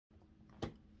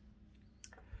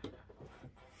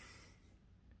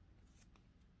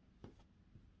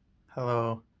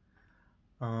Hello.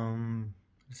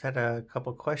 Just had a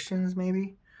couple questions,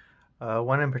 maybe.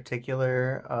 One in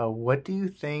particular. What do you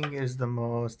think is the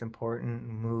most important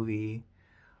movie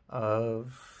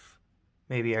of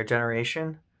maybe our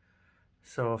generation?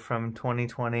 So from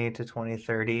 2020 to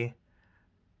 2030,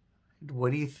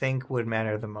 what do you think would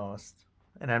matter the most?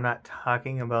 And I'm not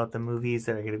talking about the movies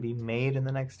that are going to be made in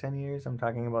the next 10 years. I'm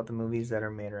talking about the movies that are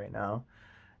made right now.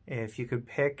 If you could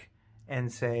pick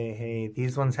and say, hey,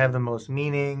 these ones have the most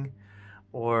meaning,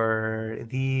 or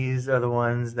these are the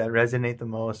ones that resonate the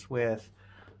most with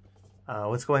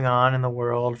what's going on in the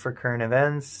world for current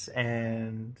events,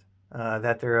 and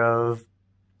that they're of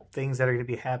things that are going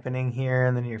to be happening here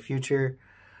in the near future.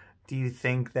 Do you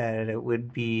think that it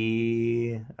would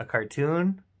be a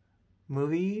cartoon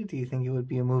movie? Do you think it would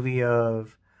be a movie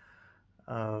of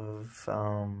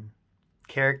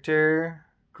character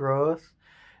growth?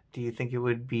 Do you think it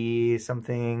would be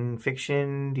something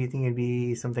fiction? Do you think it'd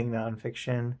be something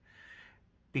nonfiction?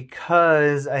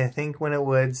 Because I think when it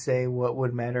would say what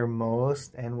would matter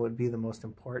most and would be the most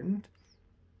important,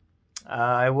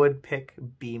 I would pick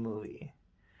B movie.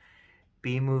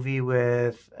 B movie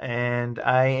with, and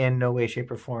I in no way, shape,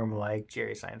 or form like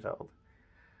Jerry Seinfeld.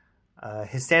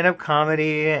 His stand-up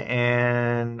comedy,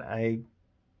 and I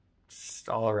just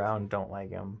all around don't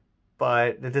like him.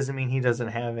 But that doesn't mean he doesn't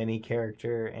have any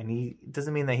character, and it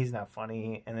doesn't mean that he's not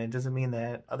funny, and it doesn't mean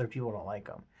that other people don't like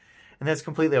him. And that's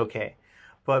completely okay.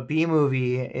 But B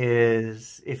movie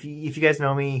is, if you guys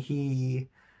know me, he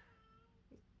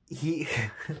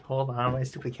hold on, my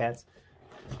stupid cats.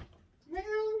 You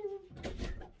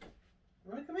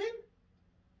wanna come in?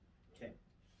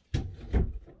 Okay.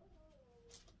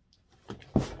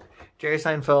 Jerry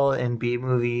Seinfeld in B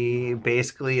movie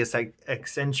basically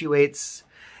accentuates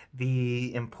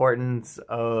the importance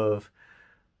of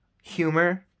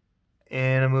humor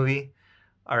in a movie.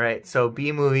 All right, so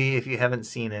B movie, if you haven't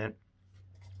seen it,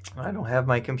 I don't have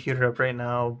my computer up right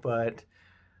now, but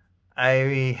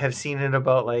I have seen it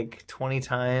about like 20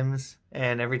 times,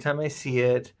 and every time I see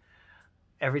it,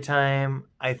 every time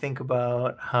I think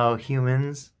about how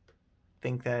humans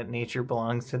think that nature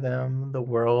belongs to them, the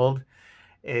world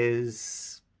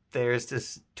is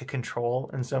theirs to control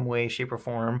in some way, shape, or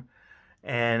form,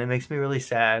 and it makes me really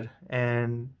sad.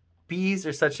 And bees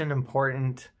are such an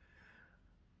important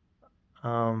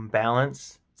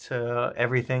balance to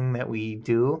everything that we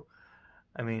do.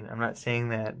 I mean, I'm not saying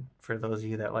that for those of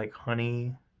you that like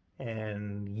honey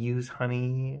and use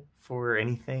honey for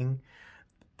anything,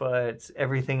 but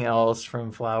everything else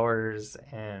from flowers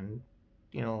and,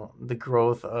 the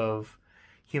growth of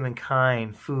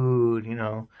humankind, food,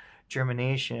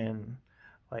 germination,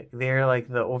 like they're like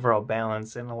the overall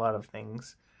balance in a lot of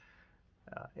things.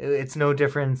 It's no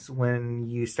difference when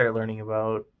you start learning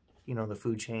about, the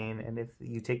food chain, and if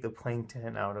you take the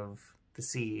plankton out of the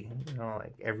sea,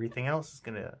 like everything else is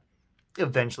gonna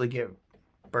eventually get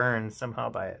burned somehow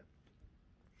by it.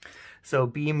 So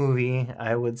B movie,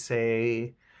 I would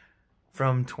say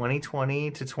from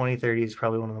 2020 to 2030 is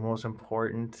probably one of the most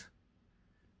important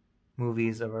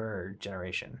movies of our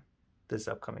generation, this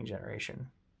upcoming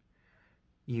generation.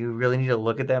 You really need to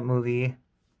look at that movie,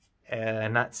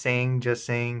 and not just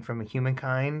saying from a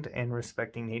humankind and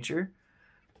respecting nature,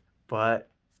 but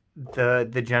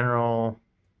the general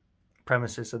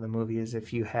premises of the movie is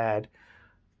if you had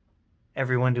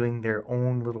everyone doing their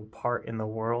own little part in the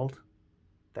world,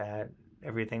 that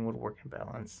everything would work in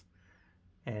balance.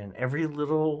 And every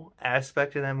little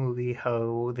aspect of that movie,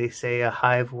 how they say a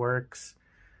hive works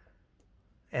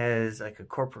as like a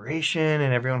corporation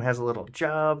and everyone has a little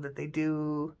job that they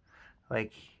do,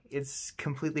 like it's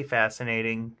completely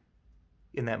fascinating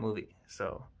in that movie.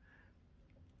 So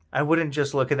I wouldn't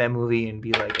just look at that movie and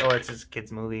be like, oh, it's just a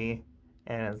kid's movie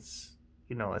and it's,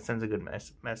 it sends a good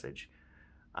message.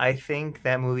 I think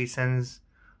that movie sends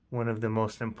one of the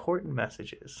most important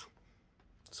messages.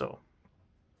 So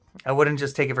I wouldn't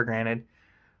just take it for granted.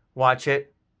 Watch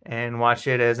it, and watch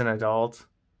it as an adult.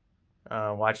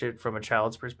 Watch it from a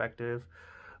child's perspective.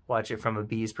 Watch it from a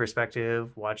bee's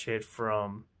perspective. Watch it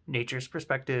from nature's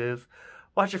perspective.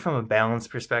 Watch it from a balanced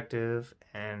perspective,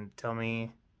 and tell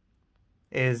me,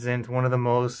 isn't one of the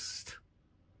most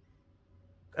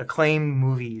acclaimed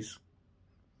movies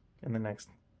in the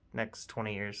next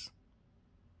 20 years.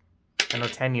 I know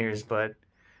 10 years, but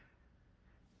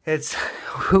it's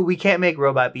we can't make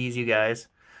robot bees, you guys.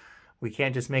 We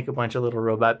can't just make a bunch of little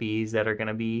robot bees that are going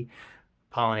to be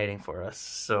pollinating for us.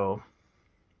 So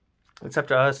it's up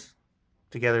to us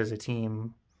together as a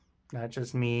team, not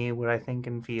just me, what I think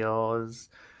and feel as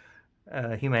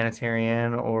a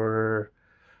humanitarian or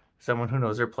someone who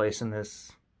knows their place in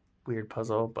this weird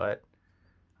puzzle, but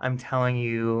I'm telling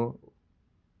you,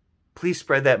 please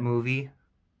spread that movie.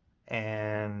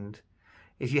 And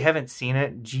if you haven't seen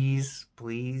it, geez,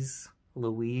 please,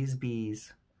 Louise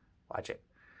Bees, watch it.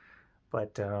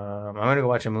 But I'm going to go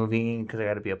watch a movie because I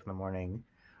got to be up in the morning.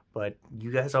 But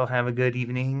you guys all have a good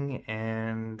evening,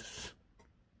 and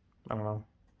I don't know.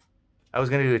 I was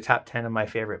going to do a top 10 of my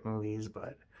favorite movies,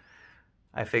 but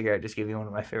I figure I'd just give you one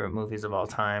of my favorite movies of all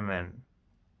time and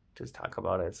just talk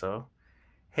about it. So,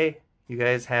 hey, you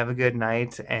guys have a good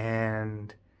night,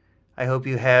 and I hope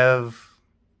you have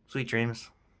sweet dreams.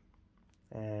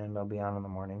 And I'll be on in the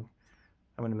morning.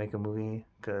 I'm going to make a movie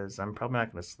because I'm probably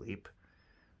not going to sleep.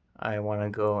 I want to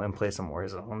go and play some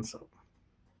Warzone, so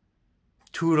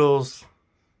toodles.